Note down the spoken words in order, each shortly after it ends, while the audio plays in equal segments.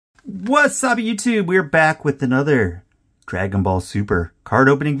What's up, YouTube? We're back with another Dragon Ball Super card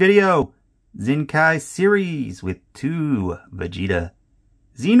opening video. Zenkai series with 2 Vegeta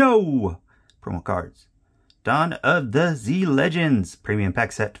Xeno promo cards. Dawn of the Z Legends premium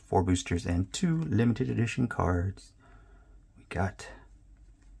pack set, 4 boosters and 2 limited edition cards. We got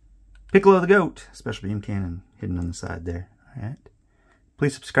Piccolo the Goat, special beam cannon hidden on the side there. Alright.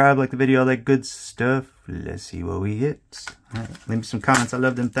 Please subscribe, like the video, all that good stuff. Let's see what we get. Alright, leave me some comments. I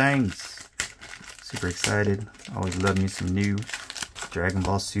love them things. Super excited. Always love me some new Dragon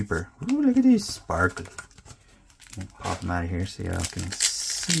Ball Super. Ooh, look at these sparkly. Pop them out of here so y'all can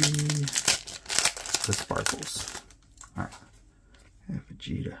see the sparkles. Alright.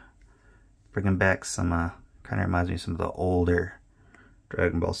 Vegeta. Bringing back some, kind of reminds me of some of the older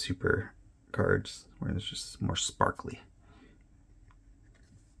Dragon Ball Super cards where it's just more sparkly.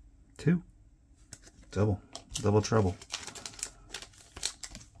 2. Double trouble.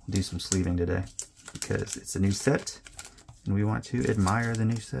 We'll do some sleeving today because it's a new set and we want to admire the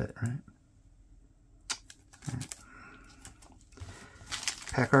new set, right? Alright.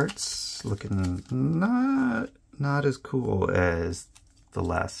 Pack arts looking not as cool as the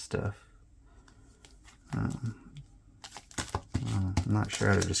last stuff. I'm not sure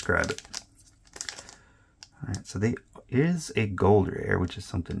how to describe it. Alright, so they is a gold rare, which is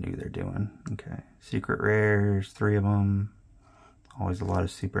something new they're doing. Okay, secret rares, 3 of them. Always a lot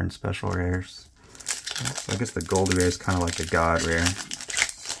of super and special rares. So I guess the gold rare is kind of like a god rare.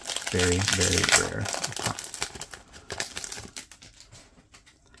 Very, very rare.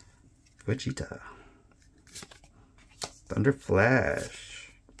 Vegeta. Thunder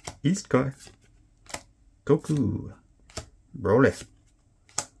Flash. Zenkai. Goku. Broly.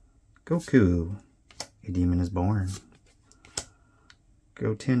 Goku. A Demon is Born.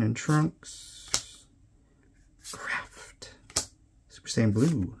 Goten and Trunks. Craft. Super Saiyan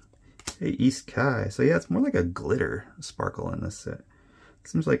Blue. Hey, Zenkai. So yeah, it's more like a glitter sparkle in this set.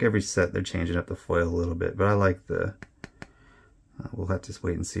 Seems like every set they're changing up the foil a little bit, but I like the... we'll have to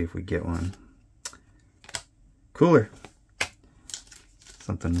wait and see if we get one. Cooler.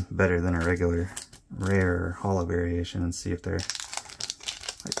 Something better than a regular rare holo variation, and see if they're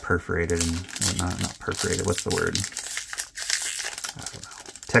like perforated and whatnot. Not perforated, what's the word? I don't know.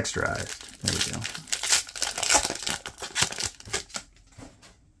 Texturized. There we go.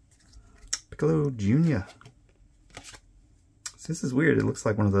 Piccolo Jr. So this is weird. It looks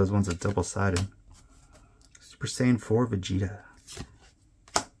like one of those ones that's double-sided. Super Saiyan 4 Vegeta.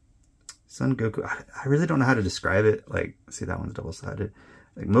 Son Goku. I really don't know how to describe it. Like, see, that one's double-sided.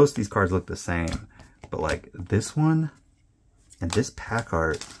 Like, most of these cards look the same. But, like, this one and this pack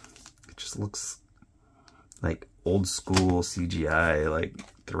art, it just looks like old school CGI, like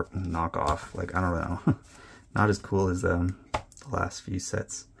knockoff. Like, I don't know. Not as cool as the last few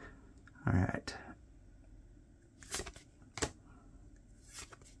sets. Alright.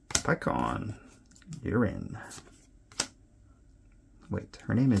 Pycon. Urine. Wait,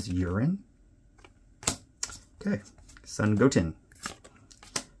 her name is Urine? Okay. Son Goten.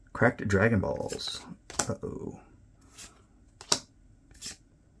 Cracked Dragon Balls. Uh-oh.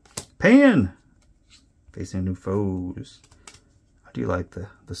 Pan! Facing new foes. I do like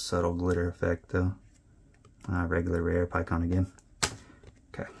the subtle glitter effect, though. Regular rare Pycon again.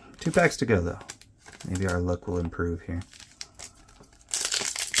 Okay. 2 packs to go, though. Maybe our luck will improve here.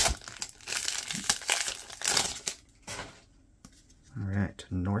 Alright.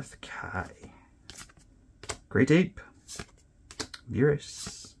 North Kai. Great Ape.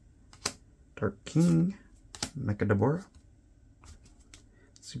 Beerus. Dark King. Mechadabora.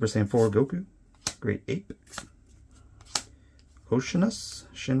 Super Saiyan 4 Goku. Great Ape. Oceanus.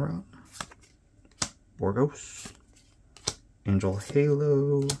 Shinron. Borgos. Angel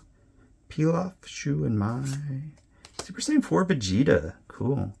Halo. Pilaf. Shu and Mai. Super Saiyan 4 Vegeta.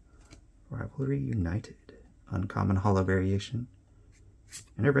 Cool. Rivalry United. Uncommon holo variation.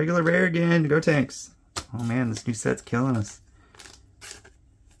 And a regular rare again. Go Tanks. Oh man, this new set's killing us.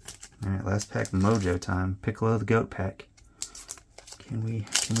 Alright, last pack mojo time. Piccolo the Goat pack. Can we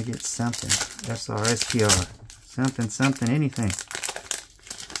get something? SR, SPR. Something, anything.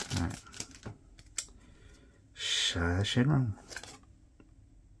 Alright. Shenron.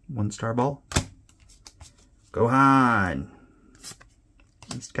 1-star ball. Gohan.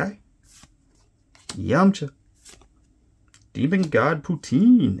 Zenkai. Yamcha. Demon God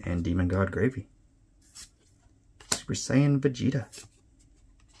Poutine and Demon God Gravy. Super Saiyan Vegeta.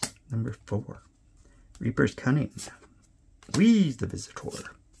 Number 4. Reaper's Cunning. Whis the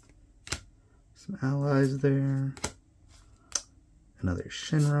Visitor. Some allies there. Another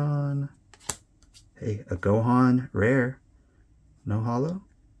Shenron. Hey, a Gohan rare. No holo.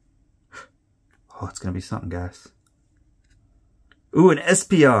 Oh, it's going to be something, guys. Ooh, an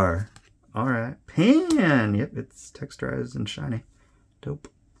SPR. All right. Pan. Yep, it's texturized and shiny. Dope.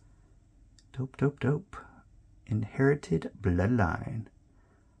 Dope, dope, dope. Inherited Bloodline.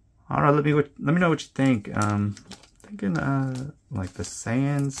 I don't know, let me know what you think. Thinking like the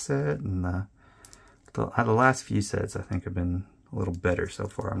Sand set and the last few sets I think have been a little better so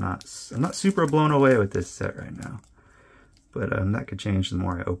far. I'm not super blown away with this set right now. But that could change the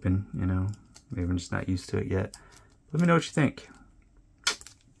more I open, you know. Maybe I'm just not used to it yet. Let me know what you think.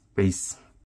 Peace.